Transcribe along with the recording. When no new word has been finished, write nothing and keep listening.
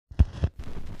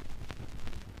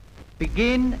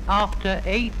Begin after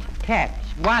 8 taps.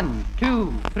 1,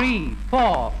 2, 3,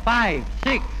 4, 5,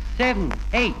 6, 7,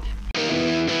 8.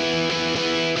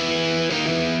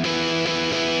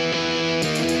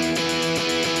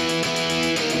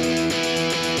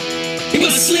 He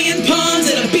was slinging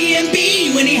pawns at a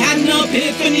B&B when he had an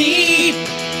epiphany.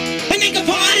 And they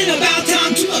complained about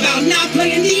time too, about not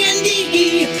playing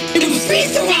D&D. It was free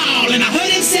for all, and I heard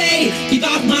him say, "Keep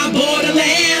off my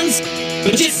borderlands.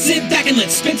 But just sit back and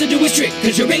let Spencer do his trick,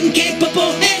 cause you're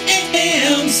incapable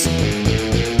hams."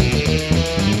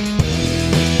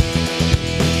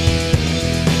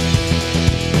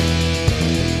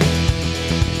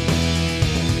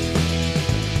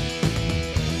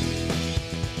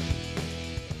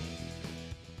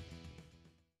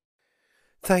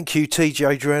 Thank you,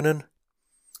 TJ Drennan.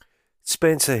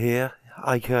 Spencer here,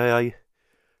 aka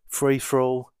Free For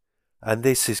All, and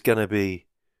this is going to be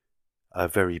a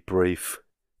very brief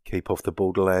Keep Off the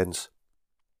Borderlands.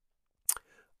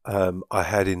 I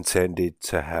had intended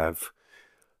to have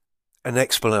an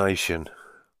explanation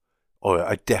or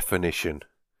a definition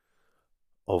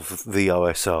of the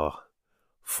OSR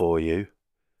for you,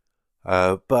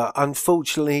 but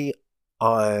unfortunately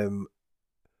I'm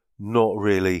not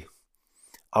really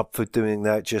up for doing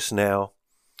that just now.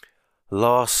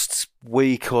 Last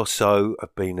week or so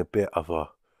have been a bit of a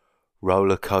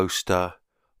roller coaster.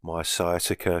 My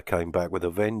sciatica came back with a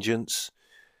vengeance.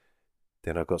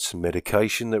 Then I got some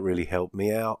medication that really helped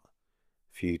me out.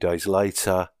 A few days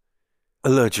later,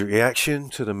 allergic reaction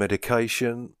to the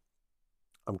medication.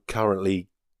 I'm currently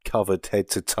covered head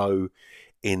to toe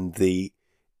in the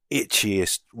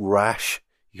itchiest rash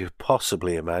you could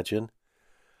possibly imagine.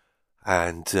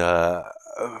 And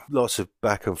lots of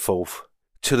back and forth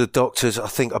to the doctors. I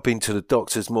think I've been to the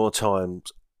doctors more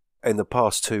times in the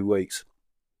past 2 weeks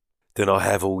than I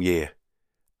have all year.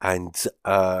 And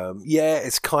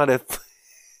it's kind of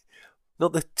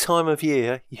not the time of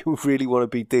year you really want to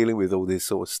be dealing with all this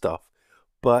sort of stuff.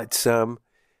 But, I've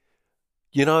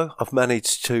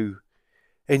managed to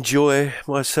enjoy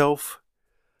myself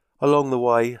along the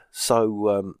way.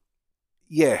 So,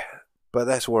 but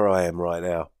that's where I am right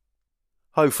now.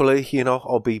 Hopefully,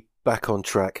 I'll be back on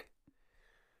track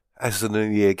as the new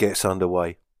year gets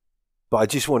underway. But I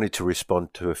just wanted to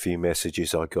respond to a few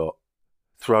messages I got,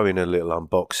 throw in a little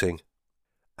unboxing,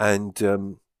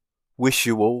 and wish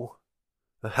you all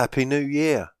a happy new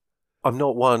year. I'm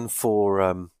not one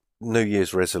for New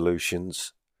Year's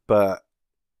resolutions, but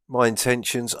my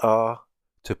intentions are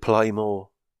to play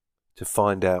more, to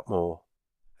find out more,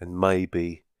 and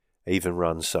maybe even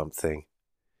run something.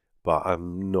 But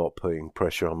I'm not putting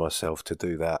pressure on myself to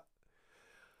do that.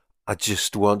 I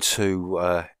just want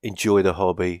to enjoy the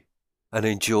hobby and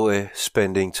enjoy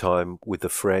spending time with the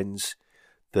friends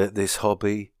that this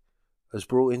hobby has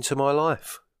brought into my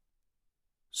life.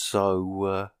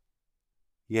 So,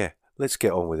 let's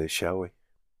get on with it, shall we?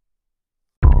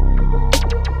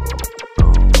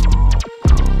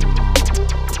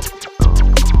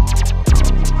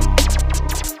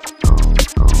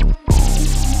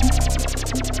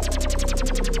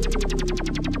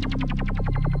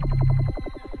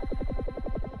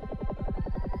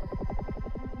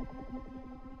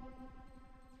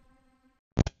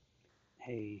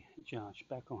 Hey, Josh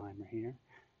Beckelheimer here.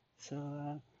 So,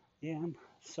 I'm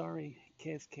sorry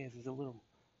Kez is a little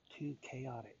too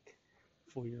chaotic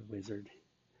for your wizard,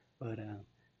 but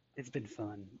it's been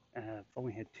fun. I've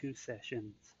only had 2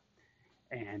 sessions,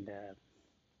 and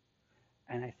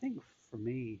I think for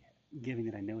me, given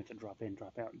that I know it's a drop-in,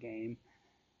 drop-out game,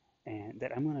 and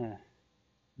that I'm gonna,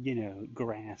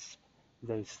 grasp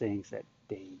those things that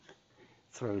Dave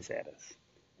throws at us.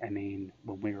 I mean,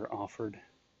 when we were offered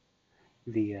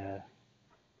the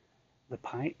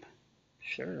pipe,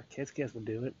 sure, Kez will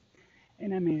do it.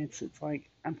 And I mean, it's like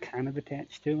I'm kind of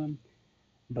attached to him,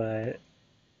 but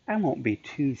I won't be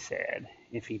too sad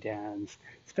if he dies,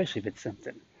 especially if it's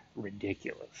something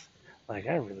ridiculous. Like,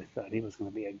 I really thought he was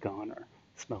going to be a goner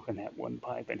smoking that one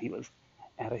pipe and he was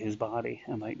out of his body.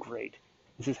 I'm like, great,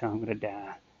 this is how I'm going to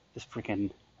die. Just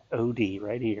freaking OD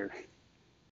right here.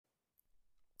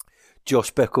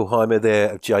 Josh Beckelheimer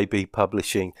there of JB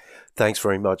Publishing. Thanks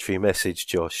very much for your message,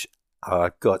 Josh.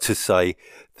 I've got to say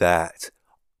that,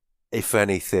 if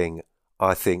anything,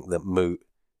 I think that Moot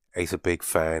is a big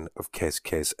fan of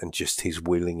Kez and just his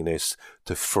willingness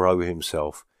to throw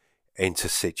himself into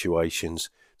situations,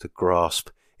 to grasp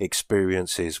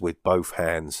experiences with both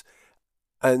hands.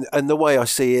 And the way I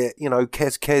see it,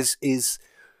 Kez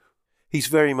he's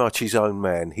very much his own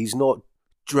man. He's not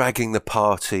dragging the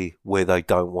party where they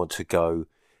don't want to go.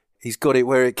 He's got it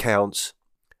where it counts,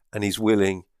 and he's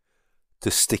willing to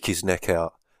stick his neck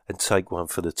out and take one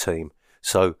for the team.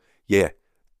 So, yeah,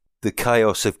 the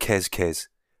chaos of Kez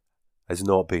has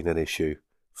not been an issue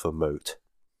for Moot.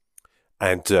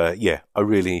 And, yeah, I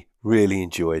really, really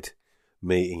enjoyed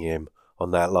meeting him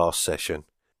on that last session.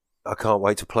 I can't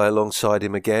wait to play alongside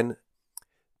him again.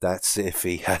 That's if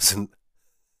he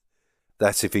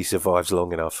survives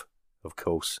long enough, of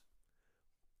course.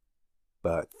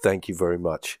 But thank you very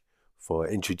much for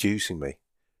introducing me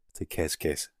to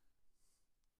Kez.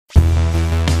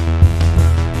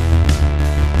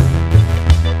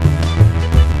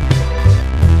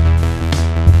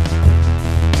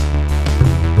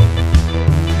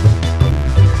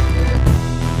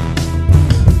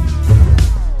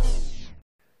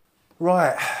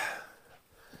 Right,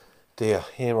 dear,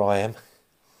 here I am,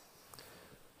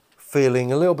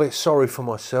 feeling a little bit sorry for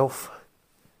myself.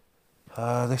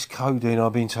 This codeine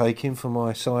I've been taking for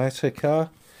my sciatica,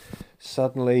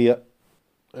 suddenly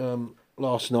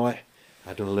last night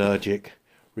had an allergic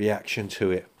reaction to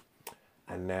it,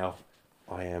 and now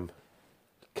I am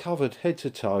covered head to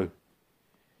toe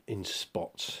in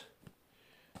spots.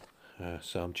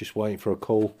 So I'm just waiting for a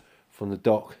call from the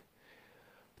doc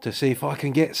to see if I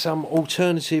can get some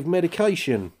alternative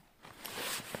medication.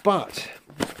 But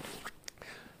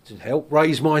to help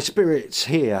raise my spirits,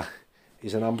 here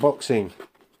is an unboxing.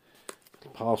 The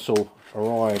parcel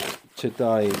arrived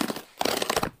today,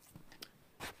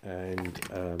 and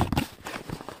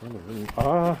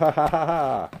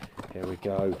here we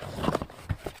go.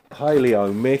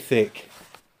 Paleo Mythic.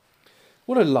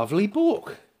 What a lovely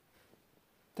book.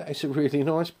 That is a really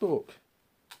nice book.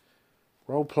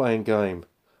 Role-playing game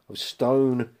of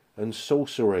stone and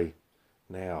sorcery.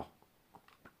 Now,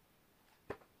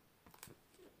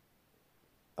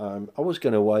 I was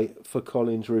going to wait for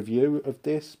Colin's review of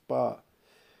this, but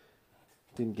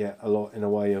didn't get a lot in the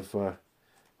way of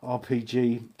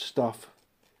RPG stuff,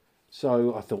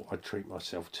 so I thought I'd treat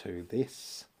myself to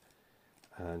this.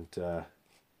 And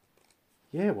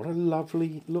yeah, what a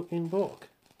lovely looking book.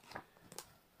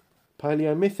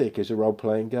 Paleo Mythic is a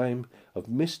role-playing game of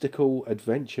mystical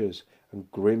adventures and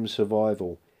grim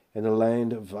survival in a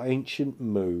land of ancient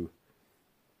Mu.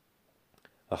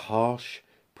 A harsh,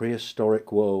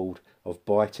 prehistoric world of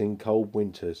biting cold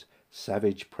winters,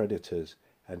 savage predators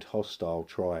and hostile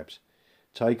tribes.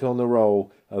 Take on the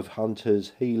role of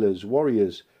hunters, healers,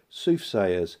 warriors,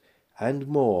 soothsayers and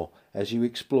more as you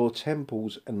explore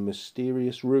temples and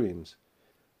mysterious ruins.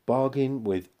 Bargain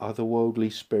with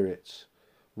otherworldly spirits.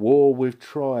 War with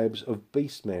tribes of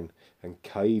beastmen and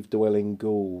cave-dwelling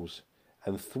ghouls,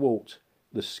 and thwart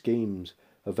the schemes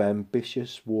of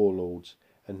ambitious warlords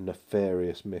and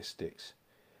nefarious mystics.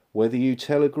 Whether you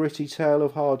tell a gritty tale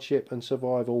of hardship and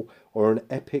survival or an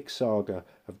epic saga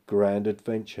of grand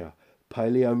adventure,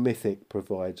 Paleo Mythic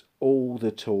provides all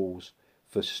the tools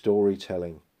for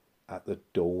storytelling at the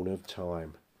dawn of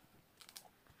time.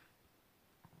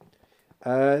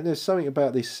 There's something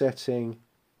about this setting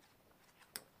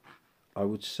I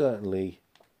would certainly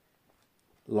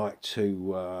like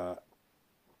to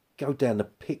go down the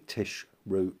Pictish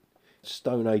route.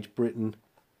 Stone Age Britain,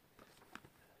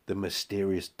 the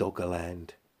mysterious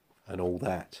Doggerland and all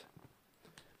that.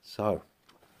 So,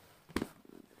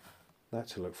 that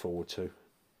to look forward to.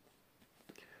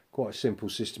 Quite a simple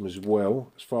system as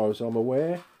well, as far as I'm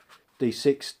aware.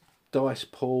 D6 dice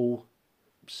pool,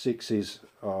 6s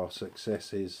are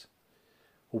successes.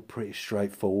 All pretty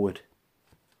straightforward.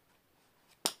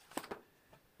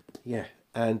 Yeah,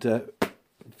 and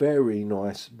very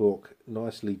nice book,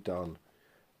 nicely done.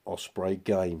 Osprey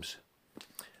Games.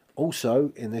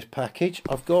 Also in this package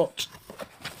I've got,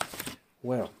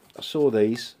 well, I saw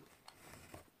these,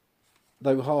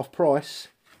 they were half price,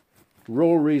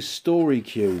 Rory's Story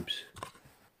Cubes,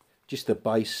 just the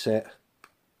base set.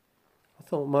 I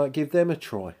thought I might give them a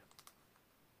try.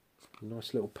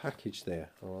 Nice little package there.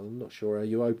 Oh, I'm not sure how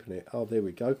you open it. Oh, there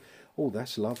we go. Oh,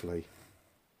 that's lovely.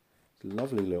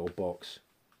 Lovely little box.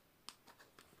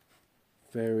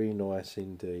 Very nice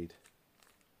indeed.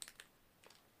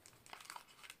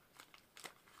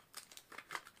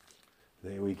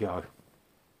 There we go.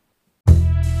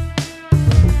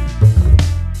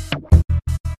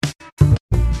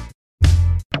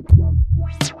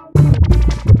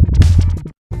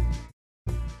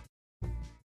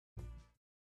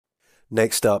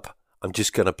 Next up, I'm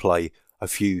just going to play a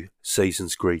few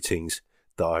season's greetings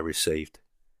that I received.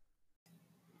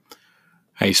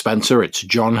 Hey Spencer, it's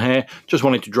John here. Just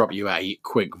wanted to drop you a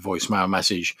quick voicemail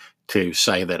message to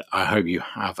say that I hope you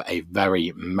have a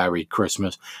very Merry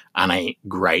Christmas and a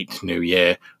great New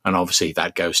Year. And obviously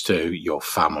that goes to your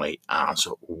family as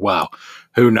well.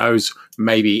 Who knows,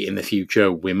 maybe in the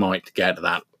future we might get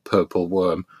that purple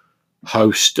worm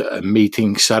host a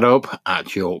meeting set up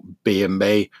at your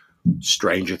B&B,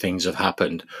 stranger things have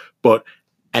happened. But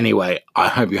anyway, I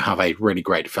hope you have a really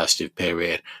great festive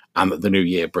period and that the new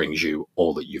year brings you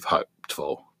all that you've hoped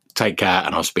for. Take care,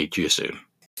 and I'll speak to you soon.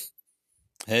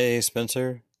 Hey,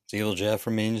 Spencer. It's Evil Jeff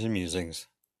from Minions and Musings.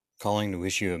 Calling to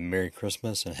wish you a Merry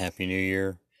Christmas and Happy New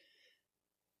Year.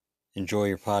 Enjoy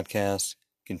your podcast.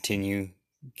 Continue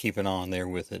keeping on there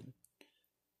with it.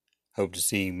 Hope to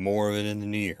see more of it in the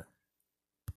new year.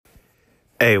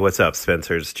 Hey, what's up,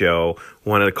 Spencer? It's Joe.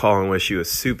 Wanted to call and wish you a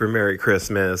super Merry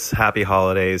Christmas, Happy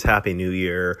Holidays, Happy New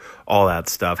Year, all that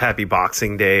stuff. Happy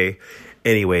Boxing Day.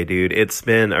 Anyway, dude, it's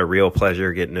been a real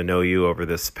pleasure getting to know you over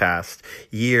this past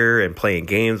year and playing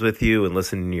games with you and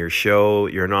listening to your show.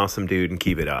 You're an awesome dude and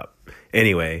keep it up.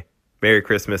 Anyway, Merry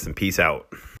Christmas and peace out.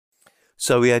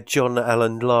 So we had John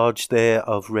Allen Large there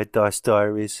of Red Dice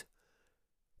Diaries,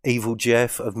 Evil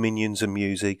Jeff of Minions and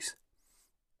Musics,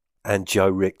 and Joe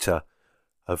Richter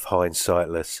of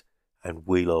Hindsightless and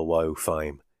Wheel of Woe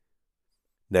fame.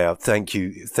 Now, thank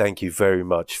you very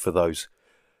much for those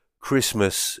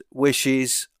Christmas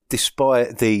wishes.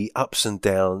 Despite the ups and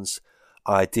downs,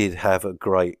 I did have a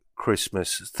great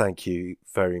Christmas. Thank you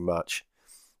very much.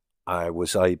 I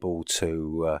was able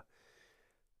to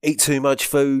eat too much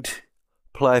food,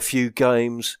 play a few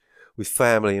games with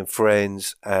family and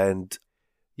friends, and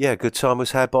yeah, a good time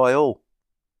was had by all.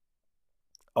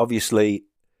 Obviously,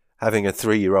 having a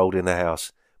 3-year-old in the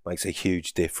house makes a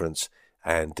huge difference,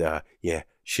 and yeah,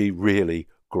 she really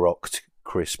grokked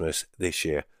Christmas this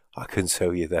year. I can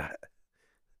tell you that.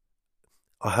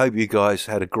 I hope you guys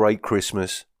had a great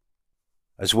Christmas,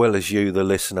 as well as you, the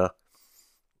listener.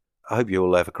 I hope you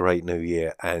all have a great new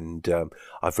year, and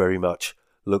I very much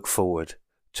look forward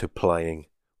to playing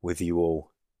with you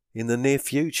all in the near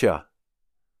future.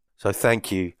 So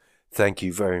thank you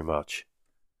very much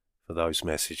for those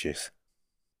messages.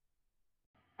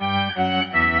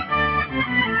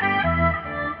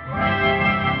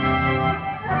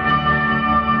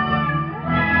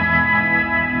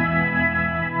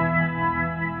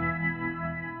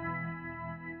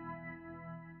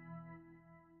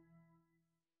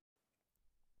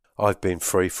 I've been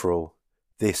Free For All.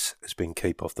 This has been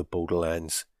Keep Off the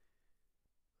Borderlands.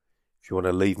 If you want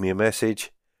to leave me a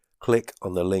message, click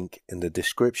on the link in the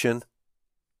description,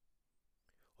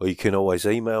 or you can always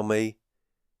email me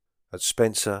at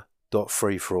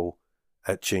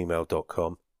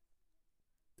spencer.freeforall@gmail.com.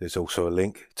 There's also a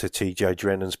link to TJ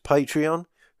Drennan's Patreon,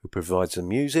 who provides the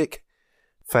music.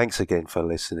 Thanks again for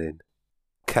listening.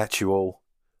 Catch you all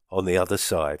on the other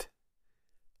side.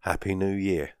 Happy New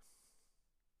Year.